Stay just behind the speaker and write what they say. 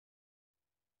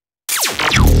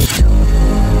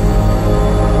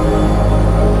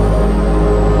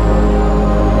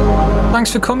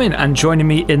Thanks for coming and joining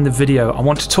me in the video. I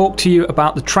want to talk to you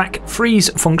about the track freeze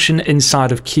function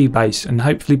inside of Cubase, and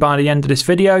hopefully by the end of this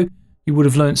video you would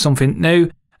have learned something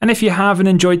new. And if you have and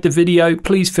enjoyed the video,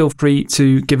 please feel free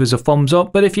to give us a thumbs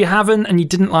up, but if you haven't and you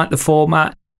didn't like the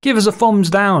format, give us a thumbs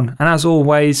down. And as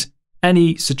always,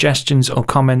 any suggestions or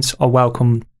comments are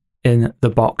welcome in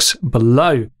the box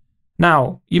below.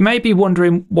 Now, you may be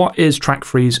wondering, what is track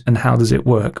freeze and how does it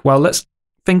work? Well, let's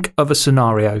think of a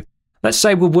scenario. Let's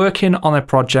say we're working on a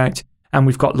project and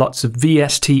we've got lots of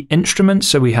VST instruments.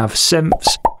 So we have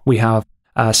synths, we have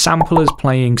samplers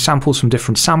playing samples from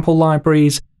different sample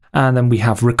libraries, and then we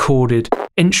have recorded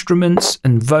instruments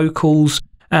and vocals.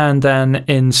 And then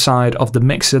inside of the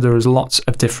mixer, there is lots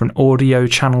of different audio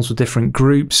channels with different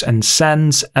groups and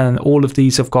sends. And all of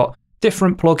these have got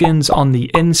different plugins on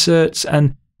the inserts,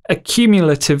 and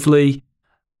accumulatively,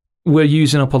 we're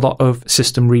using up a lot of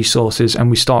system resources and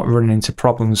we start running into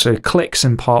problems. So clicks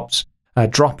and pops,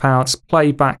 dropouts,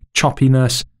 playback,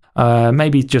 choppiness,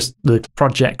 maybe just the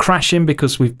project crashing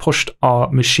because we've pushed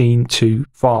our machine too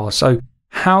far. So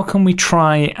how can we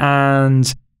try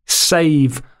and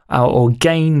save or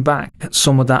gain back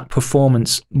some of that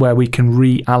performance where we can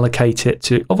reallocate it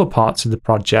to other parts of the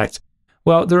project?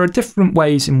 Well, there are different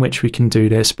ways in which we can do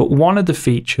this, but one of the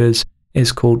features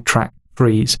is called track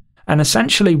freeze. And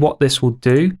essentially what this will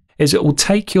do is it will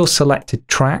take your selected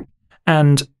track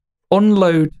and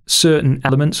unload certain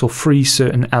elements or freeze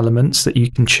certain elements that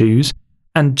you can choose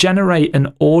and generate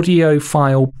an audio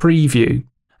file preview.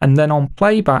 And then on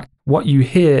playback, what you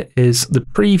hear is the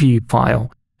preview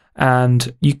file.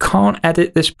 And you can't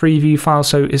edit this preview file,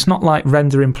 so it's not like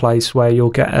render in place where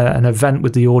you'll get an event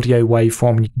with the audio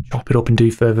waveform and you can chop it up and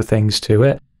do further things to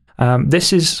it.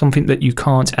 This is something that you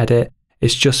can't edit.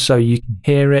 It's just so you can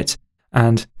hear it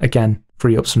and, again,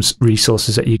 free up some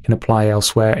resources that you can apply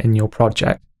elsewhere in your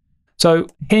project. So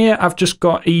here I've just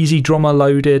got Easy Drummer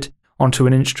loaded onto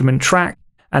an instrument track,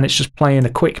 and it's just playing a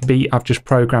quick beat I've just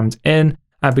programmed in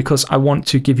because I want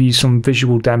to give you some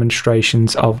visual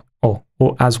demonstrations of, or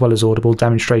as well as audible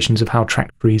demonstrations of how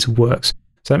track freeze works.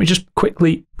 So let me just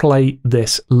quickly play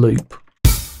this loop.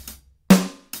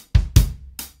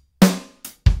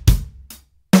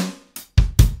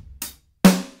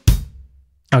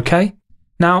 Okay,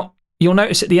 now you'll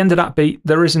notice at the end of that beat,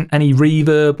 there isn't any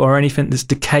reverb or anything that's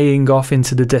decaying off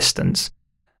into the distance.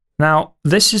 Now,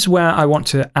 this is where I want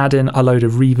to add in a load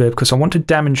of reverb because I want to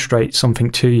demonstrate something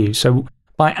to you. So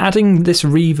by adding this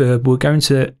reverb, we're going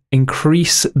to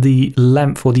increase the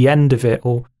length or the end of it,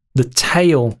 or the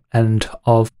tail end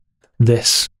of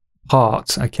this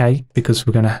part, okay? Because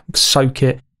we're going to soak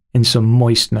it in some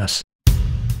moistness.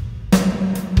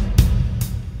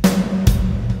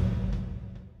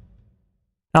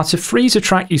 Now, to freeze a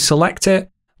track, you select it.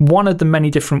 One of the many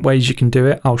different ways you can do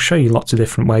it, I'll show you lots of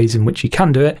different ways in which you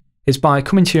can do it, is by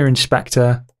coming to your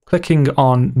inspector, clicking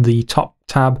on the top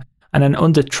tab, and then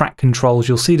under track controls,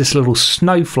 you'll see this little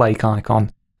snowflake icon.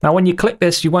 Now, when you click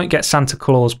this, you won't get Santa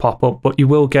Claus pop up, but you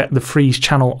will get the freeze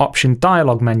channel option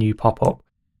dialog menu pop up.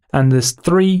 And there's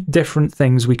three different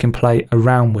things we can play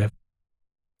around with.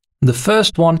 The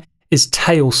first one is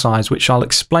tail size, which I'll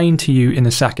explain to you in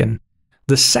a second.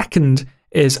 The second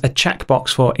is a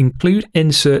checkbox for include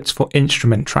inserts for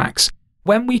instrument tracks.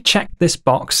 When we check this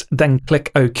box, then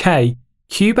click OK,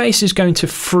 Cubase is going to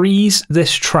freeze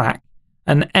this track,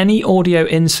 and any audio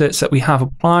inserts that we have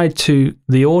applied to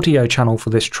the audio channel for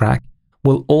this track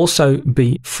will also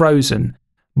be frozen.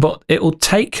 But it will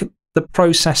take the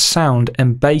processed sound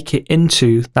and bake it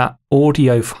into that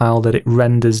audio file that it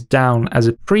renders down as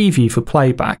a preview for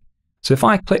playback. So if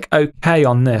I click OK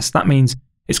on this, that means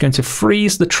it's going to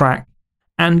freeze the track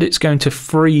and it's going to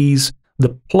freeze the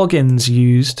plugins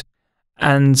used.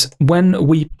 And when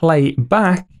we play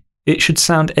back, it should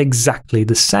sound exactly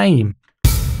the same.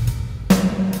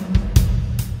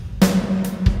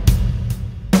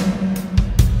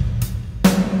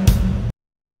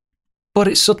 But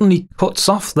it suddenly cuts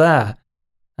off there.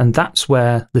 And that's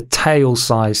where the tail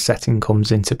size setting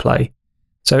comes into play.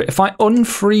 So if I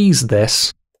unfreeze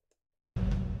this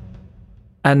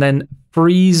and then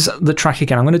freeze the track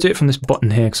again, I'm going to do it from this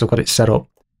button here because I've got it set up.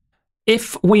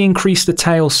 If we increase the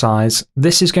tail size,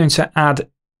 this is going to add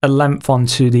a length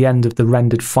onto the end of the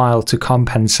rendered file to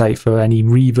compensate for any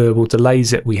reverb or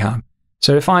delays that we have.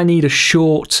 So if I need a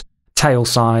short tail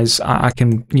size, I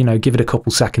can, give it a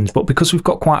couple seconds. But because we've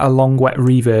got quite a long wet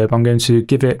reverb, I'm going to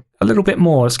give it a little bit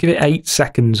more. Let's give it 8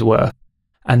 seconds worth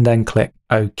and then click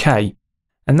OK.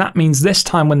 And that means this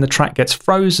time when the track gets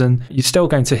frozen, you're still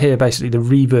going to hear basically the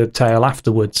reverb tail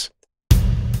afterwards.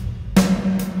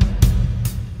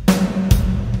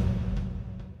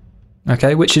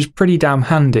 okay, which is pretty damn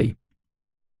handy.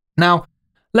 Now,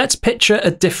 let's picture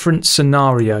a different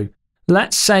scenario.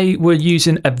 Let's say we're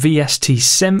using a VST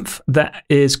synth that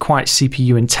is quite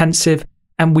CPU intensive,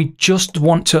 and we just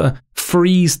want to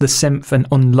freeze the synth and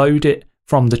unload it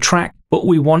from the track, but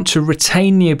we want to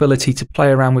retain the ability to play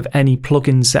around with any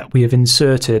plugins that we have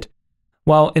inserted.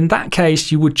 Well, in that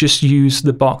case, you would just use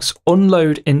the box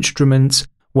unload instruments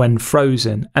when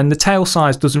frozen, and the tail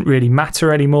size doesn't really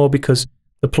matter anymore because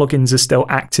the plugins are still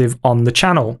active on the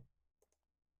channel.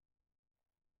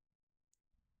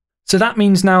 So that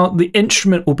means now the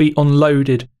instrument will be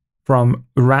unloaded from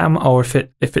RAM, or if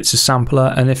it's a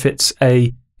sampler, and if it's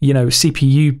a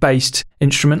CPU based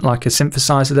instrument like a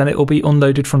synthesizer, then it will be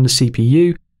unloaded from the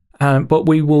CPU. But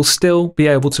we will still be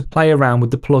able to play around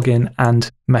with the plugin and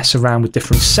mess around with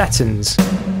different settings,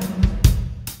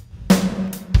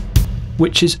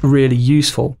 which is really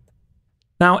useful.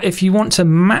 Now, if you want to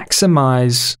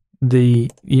maximize the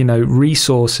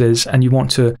resources and you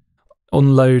want to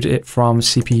unload it from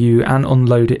CPU and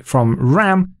unload it from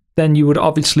RAM, then you would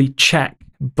obviously check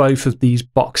both of these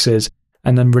boxes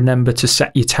and then remember to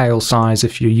set your tail size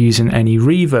if you're using any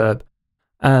reverb.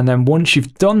 And then once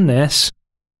you've done this,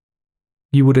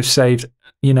 you would have saved,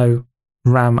 RAM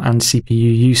and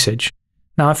CPU usage.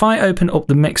 Now, if I open up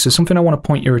the mixer, something I want to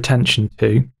point your attention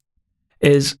to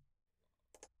is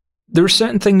there are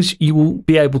certain things you will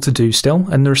be able to do still,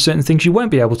 and there are certain things you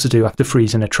won't be able to do after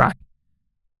freezing a track.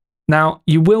 Now,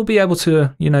 you will be able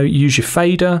to, use your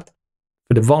fader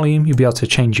for the volume. You'll be able to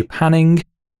change your panning.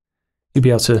 You'll be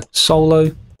able to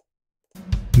solo,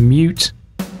 mute,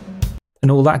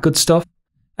 and all that good stuff.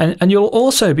 And you'll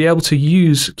also be able to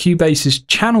use Cubase's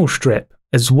channel strip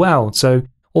as well. So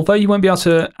although you won't be able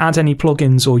to add any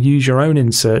plugins or use your own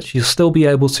inserts, you'll still be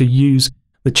able to use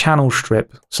the channel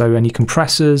strip. So any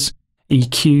compressors,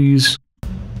 EQs.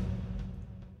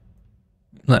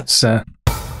 Let's,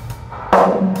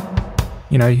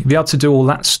 you'll be able to do all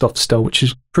that stuff still, which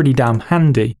is pretty damn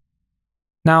handy.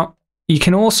 Now, you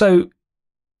can also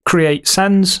create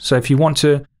sends. So if you want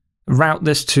to route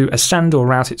this to a send or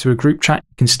route it to a group chat,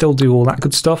 you can still do all that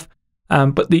good stuff.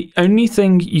 But the only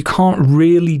thing you can't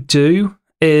really do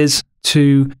is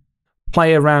to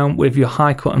play around with your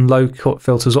high cut and low cut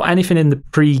filters or anything in the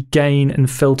pre-gain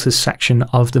and filters section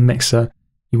of the mixer.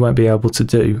 You won't be able to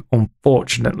do,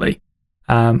 unfortunately.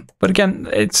 But again,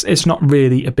 it's not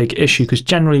really a big issue because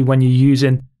generally when you're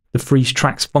using the freeze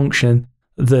tracks function,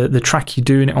 the track you're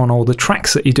doing it on or the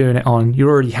tracks that you're doing it on, you're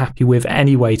already happy with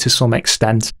anyway to some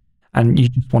extent, and you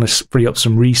just want to free up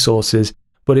some resources.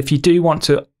 But if you do want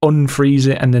to unfreeze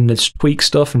it and then just tweak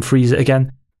stuff and freeze it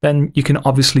again, then you can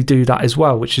obviously do that as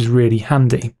well, which is really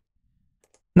handy.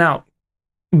 Now,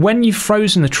 when you've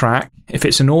frozen a track, if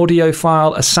it's an audio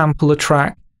file, a sampler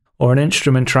track, or an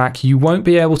instrument track, you won't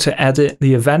be able to edit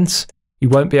the events. You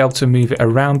won't be able to move it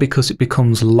around because it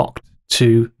becomes locked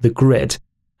to the grid.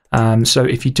 So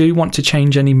if you do want to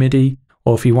change any MIDI,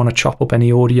 or if you want to chop up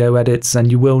any audio edits, then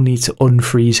you will need to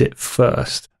unfreeze it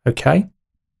first, okay?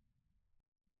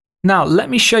 Now,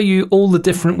 let me show you all the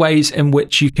different ways in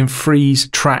which you can freeze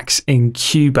tracks in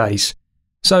Cubase.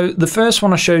 So the first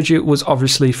one I showed you was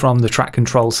obviously from the track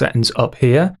control settings up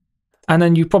here. And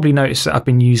then you probably noticed that I've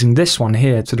been using this one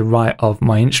here to the right of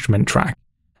my instrument track.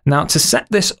 Now, to set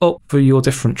this up for your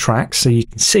different tracks so you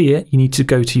can see it, you need to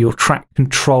go to your track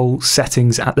control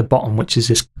settings at the bottom, which is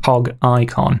this cog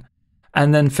icon.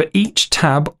 And then for each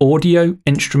tab, audio,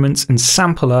 instruments, and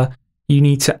sampler, you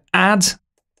need to add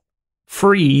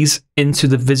freeze into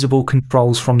the visible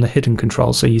controls from the hidden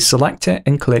controls. So you select it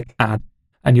and click add,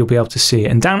 and you'll be able to see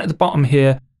it. And down at the bottom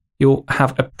here, you'll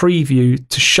have a preview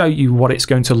to show you what it's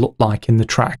going to look like in the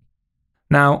track.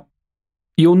 Now,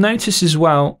 you'll notice as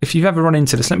well, if you've ever run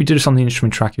into this, let me do this on the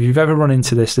instrument track. If you've ever run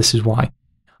into this, this is why.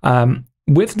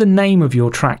 With the name of your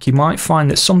track, you might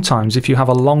find that sometimes if you have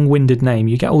a long-winded name,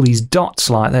 you get all these dots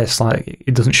like this, like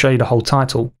it doesn't show you the whole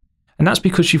title. And that's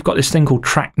because you've got this thing called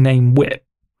track name width.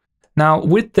 Now,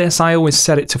 with this, I always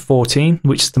set it to 14,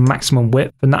 which is the maximum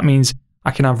width, and that means I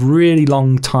can have really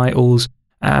long titles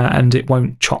and it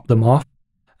won't chop them off.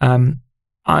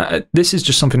 This is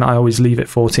just something I always leave at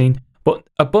 14. But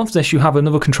above this, you have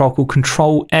another control called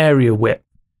control area width.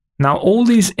 Now, all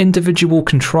these individual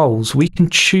controls, we can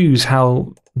choose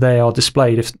how they are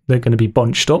displayed, if they're going to be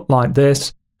bunched up like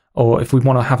this, or if we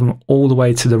want to have them all the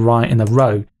way to the right in a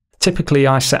row. Typically,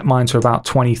 I set mine to about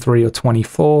 23 or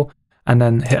 24, and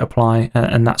then hit apply,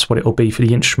 and that's what it will be for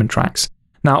the instrument tracks.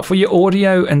 Now, for your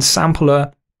audio and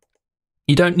sampler,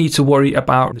 you don't need to worry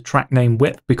about the track name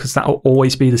width because that will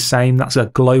always be the same. That's a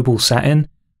global setting.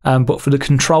 But for the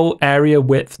control area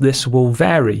width, this will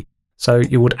vary. So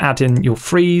you would add in your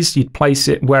freeze, you'd place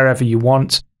it wherever you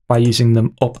want by using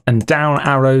them up and down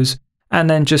arrows, and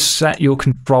then just set your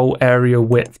control area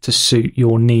width to suit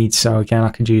your needs. So again, I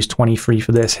could use 23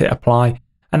 for this, hit apply,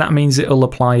 and that means it'll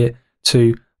apply it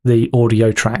to the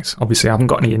audio tracks. Obviously, I haven't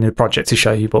got any in the project to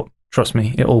show you, but trust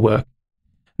me, it'll work.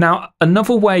 Now,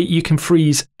 another way you can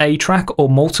freeze a track or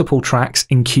multiple tracks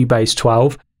in Cubase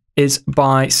 12 is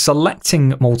by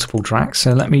selecting multiple tracks.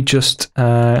 So let me just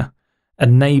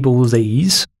enable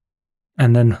these,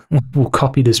 and then we'll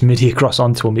copy this MIDI across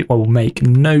onto them. It will make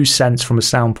no sense from a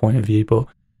sound point of view, but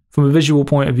from a visual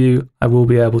point of view, I will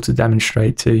be able to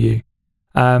demonstrate to you.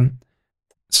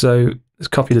 So let's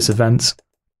copy this event.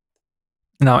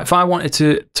 Now, if I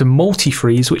wanted to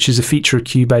multi-freeze, which is a feature of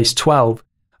Cubase 12,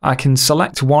 I can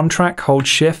select one track, hold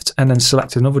shift, and then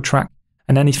select another track,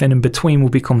 and anything in between will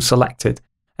become selected.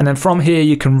 And then from here,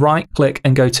 you can right click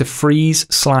and go to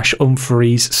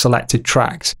freeze/unfreeze selected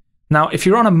tracks. Now, if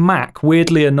you're on a Mac,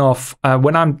 weirdly enough,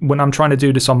 when I'm trying to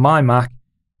do this on my Mac,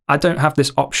 I don't have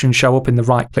this option show up in the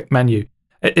right click menu.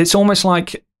 It's almost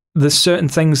like there's certain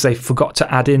things they forgot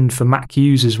to add in for Mac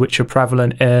users, which are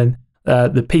prevalent in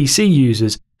the PC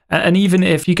users. And even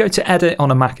if you go to edit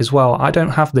on a Mac as well, I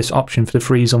don't have this option for the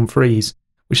freeze/unfreeze,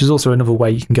 which is also another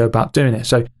way you can go about doing it.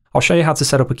 So I'll show you how to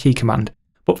set up a key command.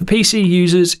 But for PC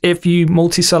users, if you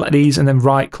multi-select these and then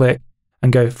right-click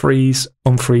and go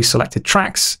freeze/unfreeze selected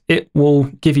tracks, it will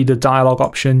give you the dialog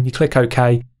option. You click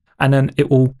OK, and then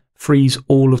it will freeze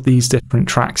all of these different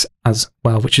tracks as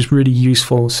well, which is really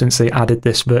useful since they added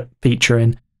this feature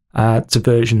in to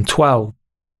version 12.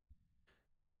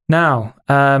 Now,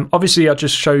 obviously, I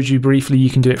just showed you briefly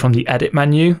you can do it from the edit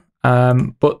menu,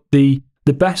 but the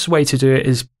best way to do it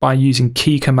is by using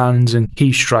key commands and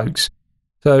keystrokes.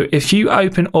 So if you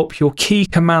open up your key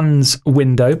commands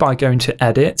window by going to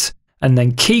edit and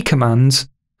then key commands,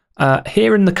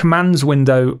 here in the commands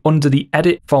window under the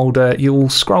edit folder, you'll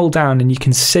scroll down and you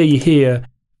can see here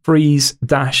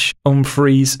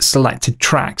freeze-unfreeze selected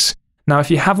tracks. Now,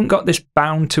 if you haven't got this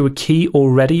bound to a key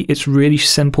already, it's really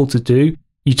simple to do.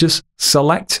 You just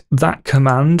select that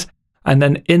command, and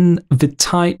then in the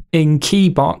type in key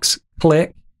box,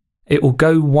 click. It will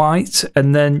go white,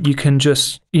 and then you can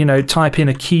just, type in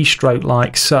a keystroke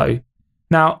like so.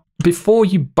 Now, before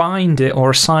you bind it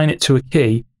or assign it to a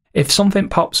key, if something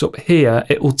pops up here,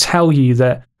 it will tell you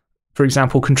that, for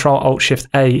example,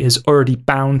 Control-Alt-Shift-A is already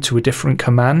bound to a different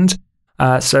command.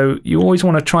 So you always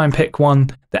want to try and pick one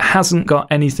that hasn't got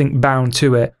anything bound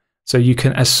to it, so you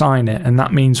can assign it. And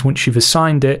that means once you've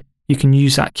assigned it, you can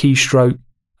use that keystroke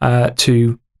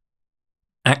to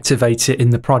activate it in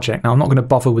the project. Now, I'm not going to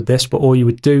bother with this, but all you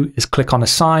would do is click on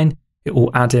assign, it will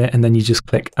add it, and then you just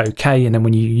click OK. And then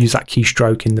when you use that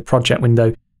keystroke in the project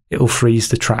window, it will freeze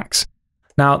the tracks.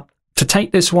 Now, to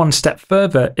take this one step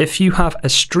further, if you have a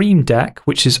Stream Deck,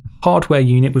 which is a hardware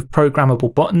unit with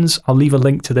programmable buttons, I'll leave a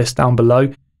link to this down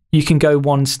below, you can go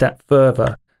one step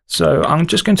further. So I'm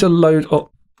just going to load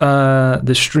up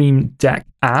the Stream Deck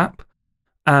app,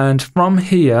 and from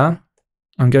here,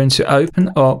 I'm going to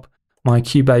open up my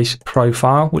Cubase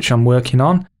profile, which I'm working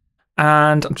on,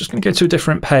 and I'm just going to go to a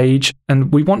different page,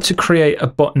 and we want to create a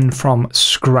button from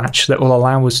scratch that will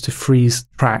allow us to freeze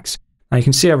tracks. Now you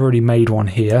can see I've already made one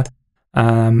here,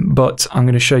 but I'm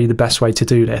going to show you the best way to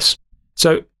do this.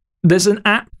 So there's an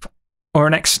app or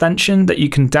an extension that you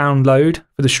can download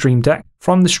for the Stream Deck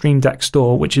from the Stream Deck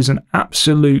store, which is an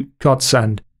absolute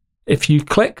godsend. If you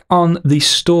click on the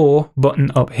store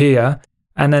button up here,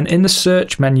 and then in the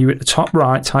search menu at the top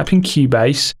right, type in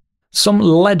Cubase, some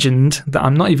legend that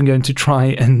I'm not even going to try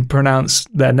and pronounce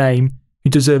their name, who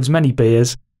deserves many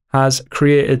beers, has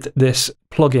created this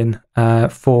plugin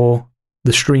for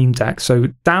the Stream Deck. So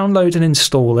download and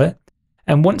install it.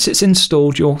 And once it's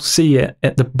installed, you'll see it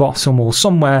at the bottom or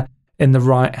somewhere in the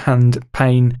right-hand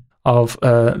pane of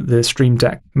the Stream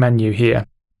Deck menu here.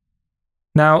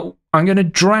 Now, I'm going to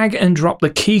drag and drop the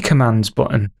key commands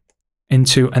button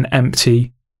into an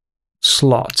empty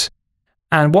slot.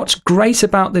 And what's great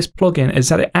about this plugin is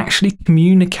that it actually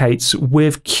communicates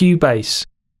with Cubase.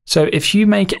 So if you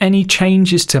make any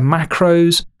changes to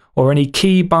macros or any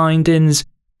key bindings,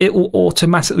 it will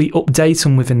automatically update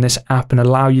them within this app and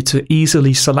allow you to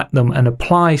easily select them and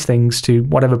apply things to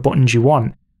whatever buttons you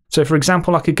want. So for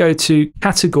example, I could go to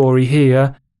category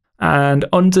here, and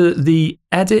under the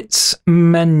edits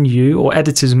menu or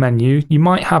editors menu, you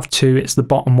might have two. It's the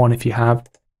bottom one if you have.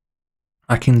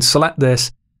 I can select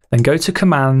this, then go to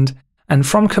command, and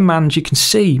from command you can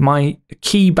see my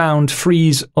key bound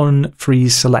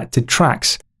freeze/unfreeze selected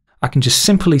tracks. I can just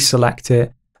simply select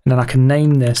it, and then I can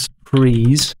name this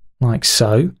freeze like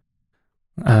so.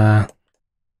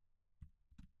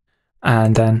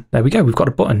 And then there we go, we've got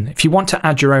a button. If you want to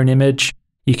add your own image,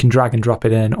 you can drag and drop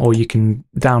it in, or you can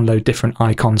download different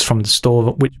icons from the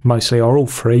store, which mostly are all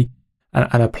free,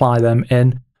 and apply them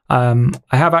in. I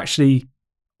have actually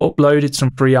uploaded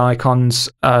some free icons.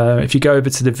 If you go over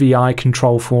to the VI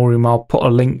control forum, I'll put a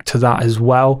link to that as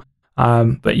well.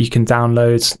 But you can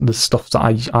download the stuff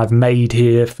that I've made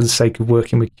here for the sake of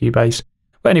working with Cubase.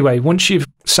 But anyway, once you've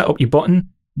set up your button,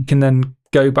 you can then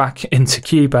go back into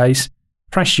Cubase,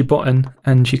 press your button,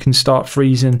 and you can start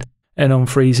freezing and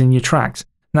unfreezing your tracks.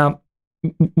 Now,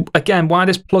 again, why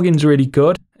this plugin's really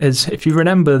good is, if you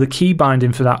remember, the key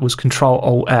binding for that was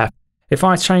Control-Alt-F. If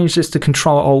I change this to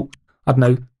Control-Alt, I don't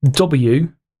know,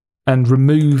 W, and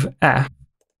remove F,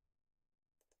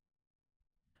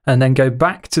 and then go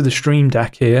back to the Stream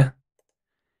Deck here,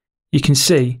 you can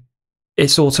see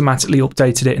it's automatically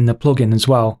updated it in the plugin as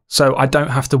well. So I don't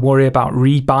have to worry about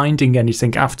rebinding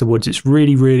anything afterwards. It's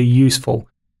really, really useful.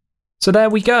 So there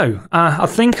we go. I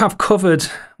think I've covered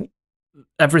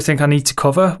everything I need to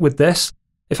cover with this.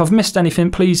 If I've missed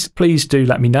anything, please do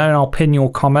let me know, and I'll pin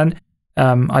your comment.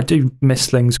 I do miss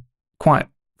things quite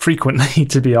frequently,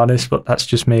 to be honest, but that's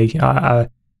just me. But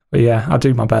yeah, I'll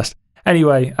do my best.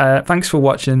 Anyway, thanks for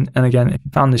watching, and again, if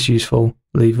you found this useful,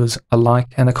 leave us a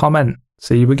like and a comment.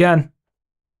 See you again.